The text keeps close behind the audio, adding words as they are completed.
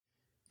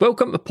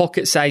Welcome to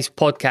Pocket Size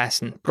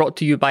Podcasting, brought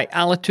to you by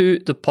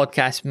Alitu, the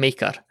podcast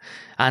maker.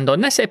 And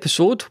on this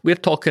episode, we're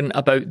talking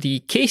about the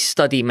case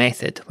study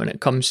method when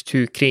it comes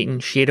to creating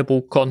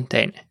shareable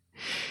content.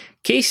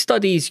 Case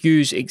studies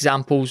use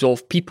examples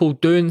of people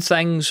doing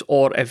things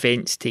or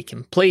events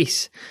taking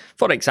place.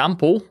 For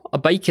example, a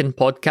biking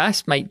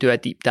podcast might do a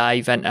deep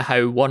dive into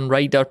how one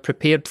rider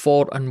prepared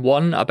for and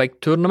won a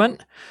big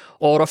tournament,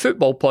 or a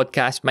football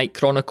podcast might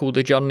chronicle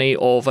the journey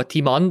of a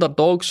team of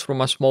underdogs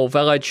from a small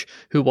village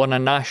who won a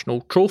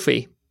national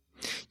trophy.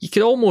 You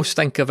could almost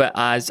think of it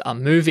as a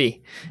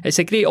movie. It's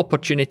a great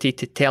opportunity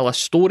to tell a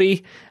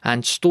story,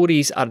 and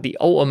stories are the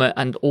ultimate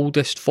and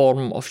oldest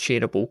form of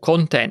shareable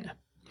content.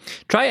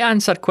 Try to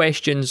answer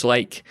questions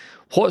like,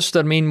 what's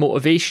their main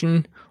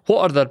motivation,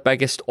 what are their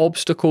biggest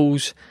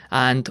obstacles,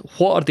 and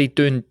what are they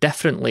doing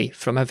differently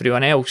from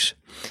everyone else?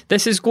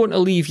 This is going to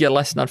leave your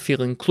listener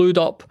feeling clued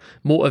up,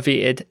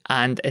 motivated,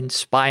 and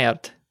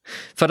inspired.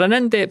 For an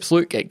in-depth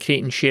look at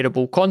creating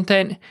shareable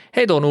content,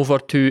 head on over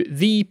to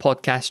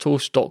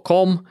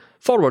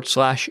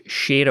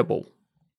thepodcasthost.com/shareable.